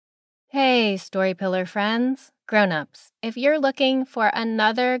Hey, Story Pillar friends, grown-ups, if you're looking for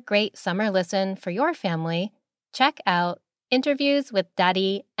another great summer listen for your family, check out Interviews with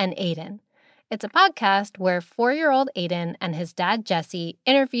Daddy and Aiden. It's a podcast where 4-year-old Aiden and his dad Jesse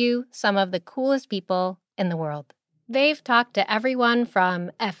interview some of the coolest people in the world. They've talked to everyone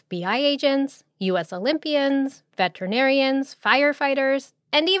from FBI agents, U.S. Olympians, veterinarians, firefighters,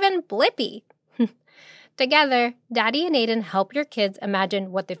 and even Blippi. Together, Daddy and Aiden help your kids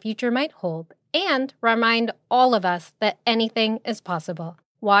imagine what the future might hold and remind all of us that anything is possible.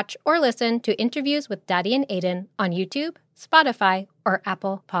 Watch or listen to Interviews with Daddy and Aiden on YouTube, Spotify, or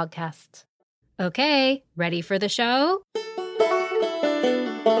Apple Podcasts. Okay, ready for the show?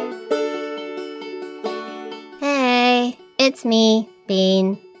 Hey, it's me,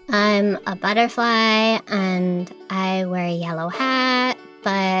 Bean. I'm a butterfly and I wear a yellow hat,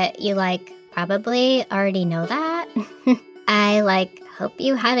 but you probably already know that. I hope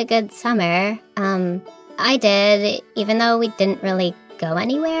you had a good summer. I did, even though we didn't really go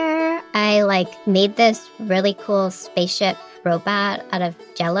anywhere. I made this really cool spaceship robot out of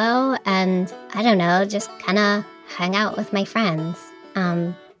Jell-O and I don't know, just kind of hung out with my friends.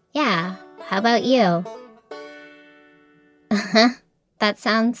 Yeah, how about you? That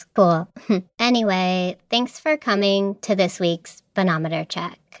sounds cool. Anyway, thanks for coming to this week's Banometer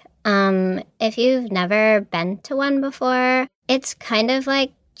Check. If you've never been to one before, it's kind of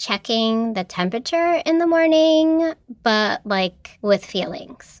like checking the temperature in the morning, but with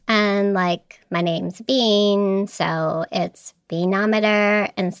feelings. And my name's Bean, so it's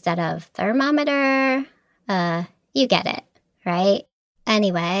Beanometer instead of thermometer. You get it, right?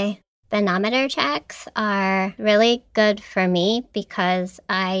 Anyway, Banometer checks are really good for me because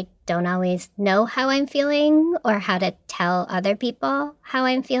I don't always know how I'm feeling or how to tell other people how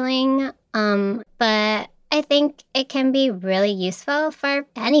I'm feeling. But I think it can be really useful for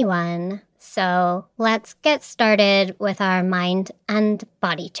anyone. So let's get started with our mind and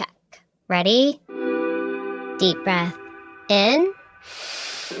body check. Ready? Deep breath in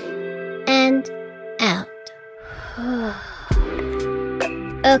and out.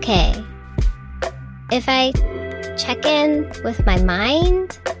 Okay. If I check in with my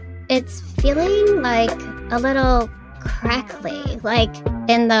mind, it's feeling a little crackly,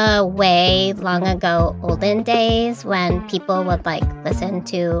 in the way long ago olden days when people would listen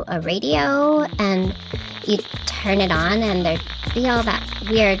to a radio and you'd turn it on and there'd be all that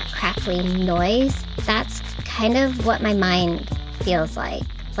weird crackly noise. That's kind of what my mind feels like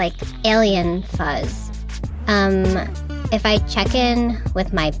alien fuzz. If I check in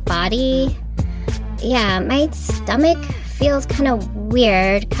with my body, yeah, my stomach feels kind of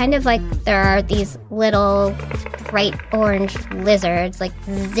weird, kind of like there are these little bright orange lizards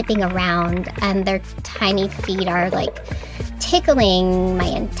zipping around and their tiny feet are tickling my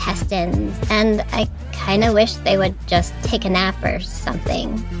intestines and I kind of wish they would just take a nap or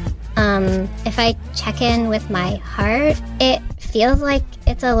something. If I check in with my heart, it feels like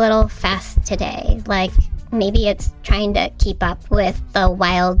it's a little fast today, maybe it's trying to keep up with the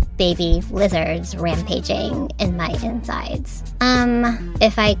wild baby lizards rampaging in my insides.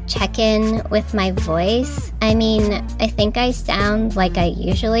 If I check in with my voice, I think I sound like I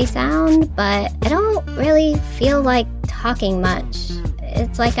usually sound, but I don't really feel like talking much.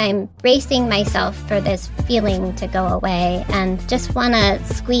 It's like I'm bracing myself for this feeling to go away and just want to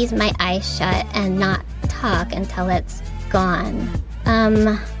squeeze my eyes shut and not talk until it's gone.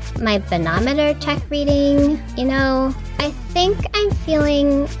 My Banometer check reading, I think I'm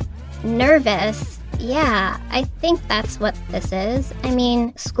feeling nervous. Yeah, I think that's what this is.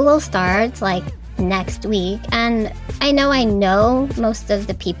 School starts next week, and I know most of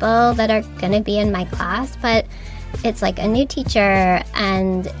the people that are gonna be in my class, but it's a new teacher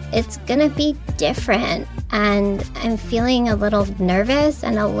and it's gonna be different, and I'm feeling a little nervous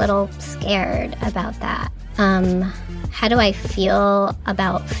and a little scared about that. How do I feel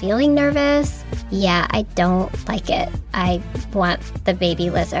about feeling nervous? Yeah, I don't like it. I want the baby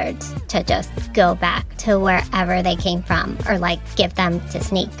lizards to just go back to wherever they came from or give them to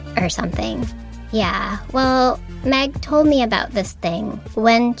Sneak or something. Yeah, well, Meg told me about this thing.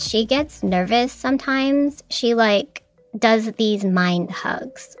 When she gets nervous sometimes, she does these mind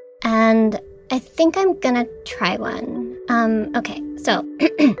hugs. And I think I'm gonna try one. Okay, so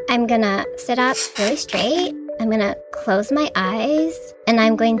I'm gonna sit up really straight. I'm gonna close my eyes and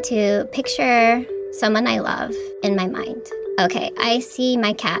I'm going to picture someone I love in my mind. Okay, I see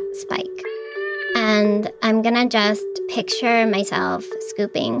my cat Spike. And I'm gonna just picture myself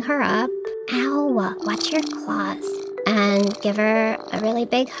scooping her up. Ow, watch your claws. And give her a really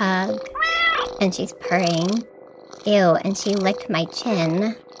big hug. And she's purring. Ew, and she licked my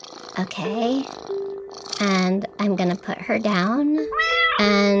chin. Okay. And I'm gonna put her down.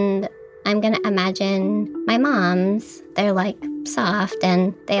 And I'm gonna imagine my moms. They're like soft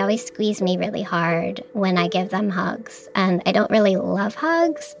and they always squeeze me really hard when I give them hugs. And I don't really love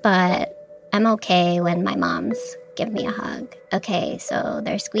hugs, but I'm okay when my moms give me a hug. Okay, so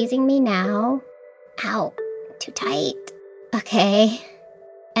they're squeezing me now. Ow, too tight. Okay.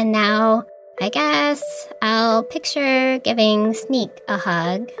 And now, I guess I'll picture giving Sneak a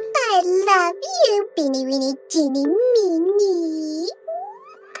hug. I love you, Beanie Weenie Genie Meanie.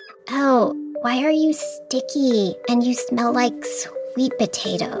 Oh, why are you sticky? And you smell like sweet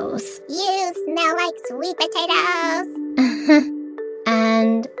potatoes. You smell like sweet potatoes.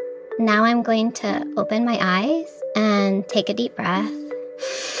 And now I'm going to open my eyes and take a deep breath.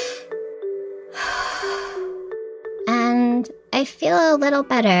 And I feel a little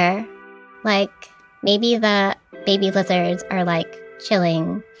better. Like maybe the baby lizards are like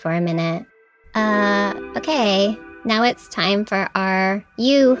chilling for a minute. Okay. Now it's time for our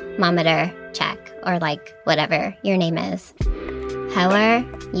you-mometer check, or like whatever your name is. How are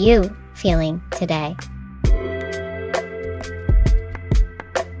you feeling today?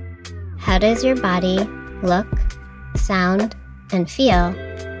 How does your body look, sound, and feel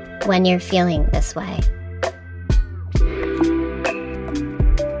when you're feeling this way?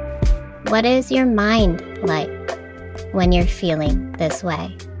 What is your mind like when you're feeling this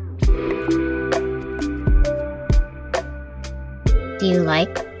way? Do you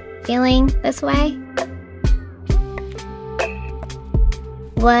like feeling this way?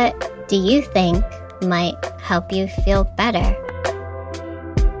 What do you think might help you feel better?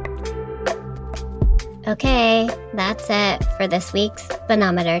 Okay, that's it for this week's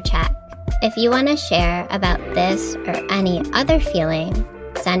Bonometer Check. If you want to share about this or any other feeling,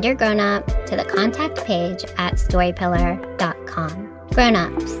 send your grown-up to the contact page at storypillar.com.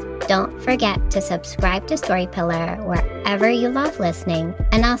 Grown-ups, don't forget to subscribe to Storypillar wherever you love listening,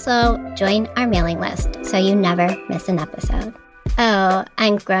 and also join our mailing list so you never miss an episode. Oh,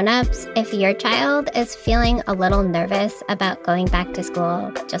 and grown-ups, if your child is feeling a little nervous about going back to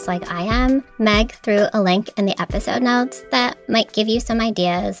school, just like I am, Meg threw a link in the episode notes that might give you some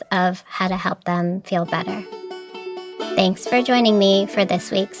ideas of how to help them feel better. Thanks for joining me for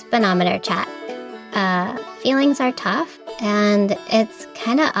this week's Bonometer Chat. Feelings are tough, and it's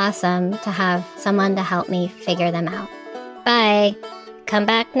kind of awesome to have someone to help me figure them out. Bye. Come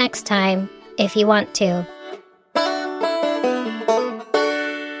back next time if you want to.